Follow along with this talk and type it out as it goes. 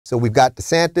So we've got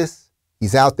DeSantis.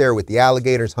 He's out there with the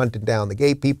alligators hunting down the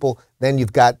gay people. Then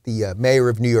you've got the mayor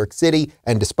of New York City.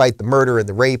 And despite the murder and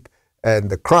the rape and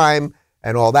the crime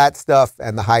and all that stuff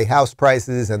and the high house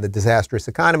prices and the disastrous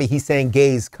economy, he's saying,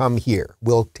 gays, come here.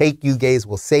 We'll take you gays.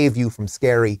 We'll save you from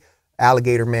scary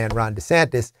alligator man Ron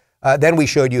DeSantis. Then we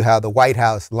showed you how the White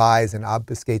House lies and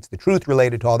obfuscates the truth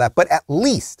related to all that. But at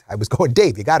least, I was going,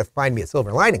 Dave, you got to find me a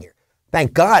silver lining here.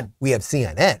 Thank God we have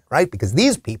CNN, right? Because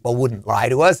these people wouldn't lie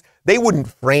to us. They wouldn't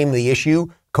frame the issue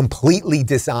completely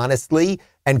dishonestly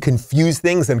and confuse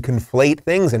things and conflate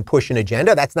things and push an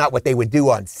agenda. That's not what they would do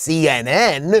on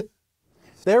CNN.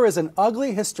 There is an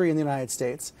ugly history in the United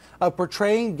States of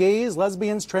portraying gays,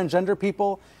 lesbians, transgender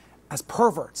people as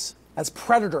perverts, as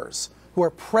predators who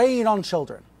are preying on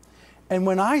children. And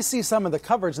when I see some of the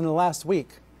coverage in the last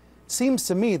week, it seems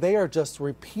to me they are just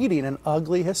repeating an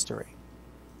ugly history.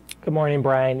 Good morning,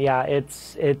 Brian. Yeah,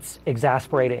 it's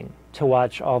exasperating to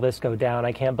watch all this go down.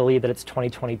 I can't believe that it's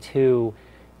 2022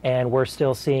 and we're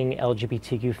still seeing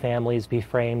LGBTQ families be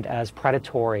framed as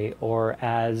predatory or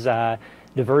as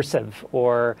diversive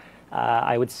or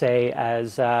I would say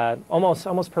as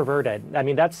almost perverted. I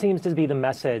mean, that seems to be the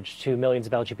message to millions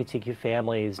of LGBTQ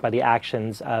families by the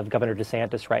actions of Governor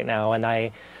DeSantis right now.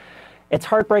 And it's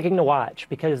heartbreaking to watch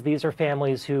because these are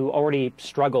families who already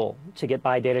struggle to get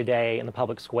by day to day in the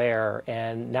public square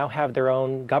and now have their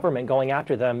own government going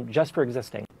after them just for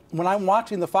existing. When I'm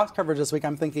watching the Fox coverage this week,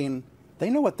 I'm thinking, they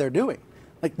know what they're doing.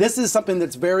 Like, this is something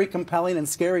that's very compelling and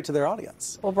scary to their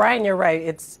audience. Well, Brian, you're right.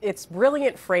 It's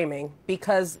brilliant framing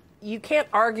because you can't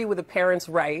argue with a parent's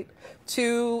right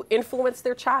to influence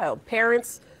their child.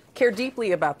 Parents care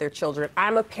deeply about their children.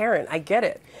 I'm a parent. I get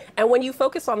it. And when you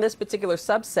focus on this particular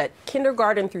subset,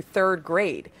 kindergarten through third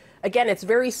grade, again, it's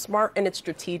very smart and it's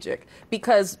strategic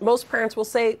because most parents will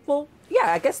say, well,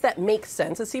 yeah, I guess that makes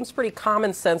sense. It seems pretty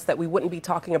common sense that we wouldn't be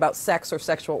talking about sex or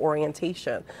sexual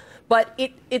orientation. But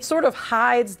it sort of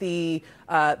hides the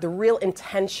real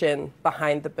intention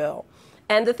behind the bill.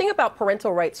 And the thing about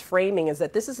parental rights framing is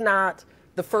that this is not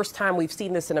the first time we've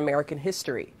seen this in American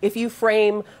history. If you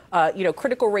frame,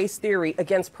 critical race theory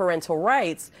against parental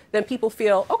rights, then people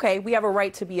feel, okay, we have a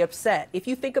right to be upset. If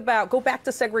you think about, go back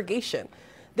to segregation.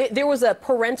 There was a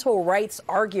parental rights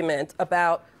argument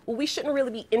about, well, we shouldn't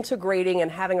really be integrating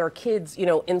and having our kids,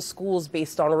 in schools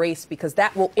based on race because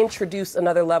that will introduce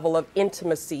another level of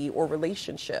intimacy or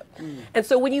relationship. And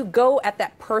so when you go at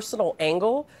that personal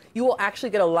angle, you will actually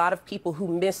get a lot of people who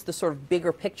miss the sort of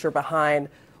bigger picture behind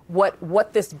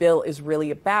what this bill is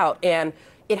really about. And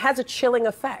it has a chilling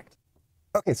effect.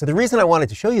 Okay, so the reason I wanted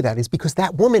to show you that is because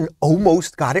that woman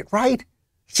almost got it right.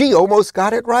 She almost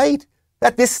got it right.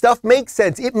 That this stuff makes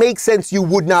sense. It makes sense you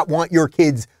would not want your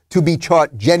kids to be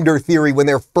taught gender theory when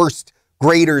they're first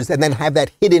graders and then have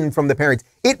that hidden from the parents.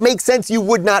 It makes sense you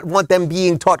would not want them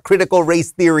being taught critical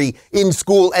race theory in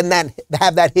school and then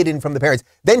have that hidden from the parents.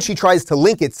 Then she tries to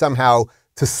link it somehow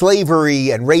to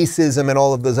slavery and racism and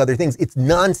all of those other things. It's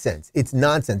nonsense. It's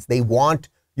nonsense. They want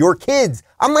your kids.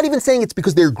 I'm not even saying it's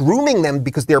because they're grooming them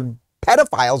because they're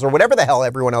pedophiles or whatever the hell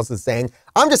everyone else is saying.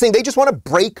 I'm just saying they just want to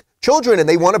break children and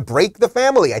they want to break the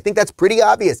family. I think that's pretty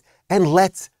obvious. And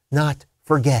let's not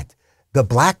forget the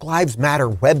Black Lives Matter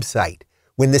website.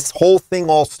 When this whole thing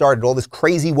all started, all this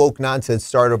crazy woke nonsense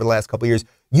started over the last couple of years,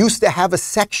 used to have a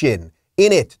section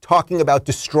in it talking about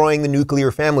destroying the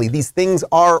nuclear family. These things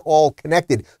are all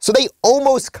connected. So they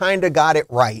almost kind of got it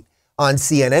right on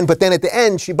CNN. But then at the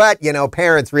end,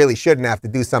 parents really shouldn't have to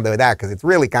do something with that because it's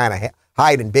really kind of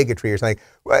hiding bigotry or something.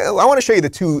 Well, I want to show you the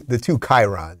two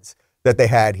chyrons that they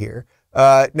had here.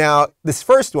 Now, this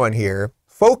first one here,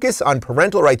 focus on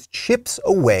parental rights chips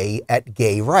away at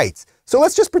gay rights. So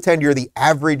let's just pretend you're the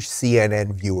average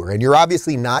CNN viewer and you're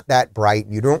obviously not that bright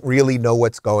and you don't really know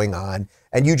what's going on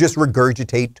and you just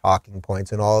regurgitate talking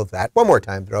points and all of that. One more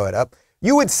time, throw it up.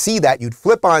 You would see that, you'd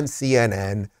flip on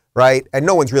CNN, right? And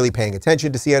no one's really paying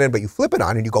attention to CNN, but you flip it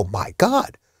on and you go, my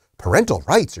God, parental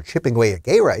rights are chipping away at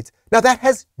gay rights. Now that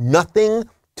has nothing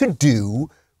to do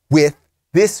with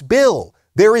this bill.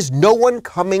 There is no one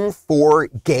coming for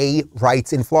gay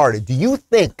rights in Florida. Do you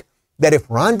think that if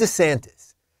Ron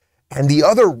DeSantis and the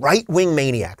other right-wing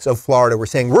maniacs of Florida were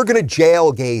saying, we're going to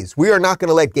jail gays, we are not going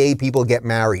to let gay people get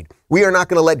married, we are not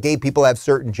going to let gay people have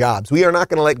certain jobs, we are not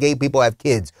going to let gay people have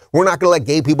kids, we're not going to let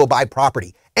gay people buy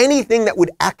property, anything that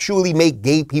would actually make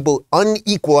gay people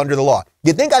unequal under the law,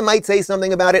 you think I might say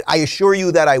something about it? I assure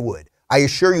you that I would. I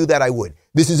assure you that I would.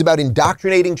 This is about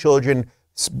indoctrinating children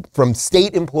from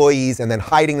state employees and then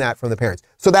hiding that from the parents.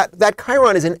 So that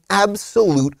chyron is an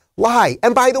absolute lie.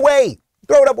 And by the way,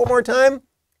 throw it up one more time.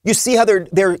 You see how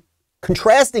they're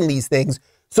contrasting these things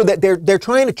so that they're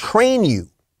trying to train you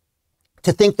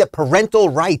to think that parental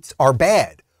rights are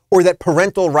bad or that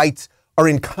parental rights are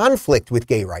in conflict with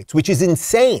gay rights, which is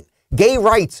insane. Gay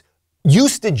rights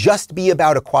used to just be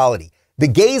about equality. The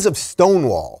gays of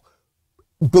Stonewall,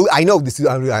 I know this is,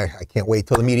 I can't wait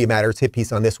till the Media Matters hit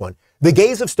piece on this one. The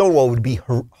gays of Stonewall would be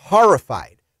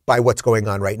horrified by what's going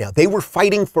on right now. They were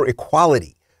fighting for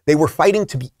equality. They were fighting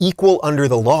to be equal under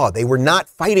the law. They were not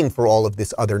fighting for all of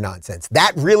this other nonsense.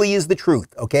 That really is the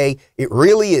truth, okay? It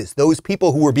really is. Those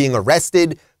people who were being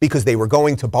arrested because they were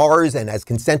going to bars and as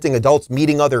consenting adults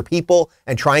meeting other people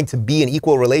and trying to be in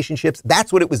equal relationships,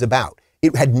 that's what it was about.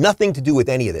 It had nothing to do with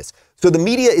any of this. So the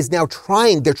media is now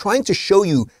they're trying to show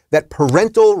you that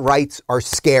parental rights are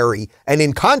scary and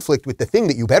in conflict with the thing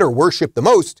that you better worship the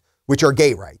most, which are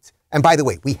gay rights. And by the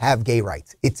way, we have gay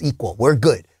rights. It's equal. We're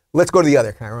good. Let's go to the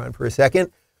other Chiron for a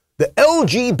second. The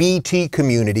LGBT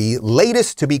community,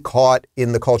 latest to be caught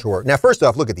in the culture war. Now, first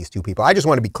off, look at these two people. I just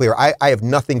want to be clear. I have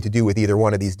nothing to do with either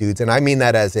one of these dudes. And I mean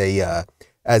that as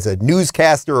a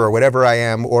newscaster or whatever I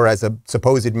am, or as a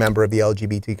supposed member of the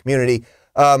LGBT community.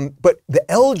 But the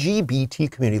LGBT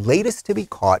community, latest to be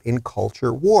caught in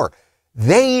culture war.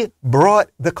 They brought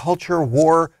the culture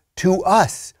war to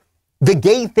us. The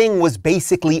gay thing was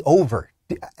basically over.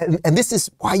 And this is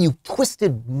why you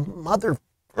twisted mother.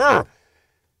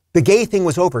 The gay thing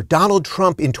was over. Donald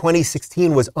Trump in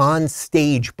 2016 was on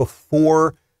stage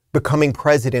before becoming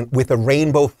president with a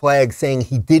rainbow flag saying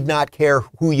he did not care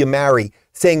who you marry,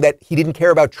 saying that he didn't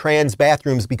care about trans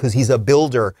bathrooms because he's a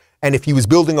builder. And if he was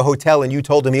building a hotel and you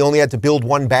told him he only had to build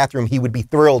one bathroom, he would be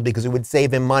thrilled because it would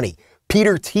save him money.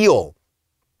 Peter Thiel,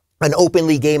 an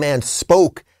openly gay man,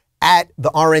 spoke at the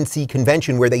RNC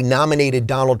convention where they nominated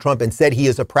Donald Trump and said he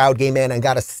is a proud gay man and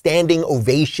got a standing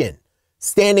ovation.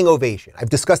 Standing ovation.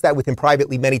 I've discussed that with him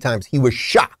privately many times. He was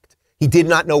shocked. He did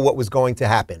not know what was going to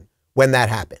happen when that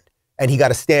happened. And he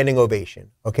got a standing ovation,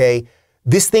 okay?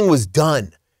 This thing was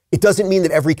done. It doesn't mean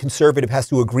that every conservative has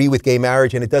to agree with gay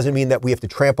marriage, and it doesn't mean that we have to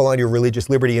trample on your religious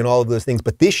liberty and all of those things,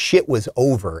 but this shit was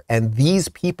over, and these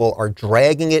people are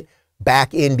dragging it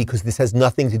back in because this has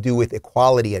nothing to do with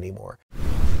equality anymore.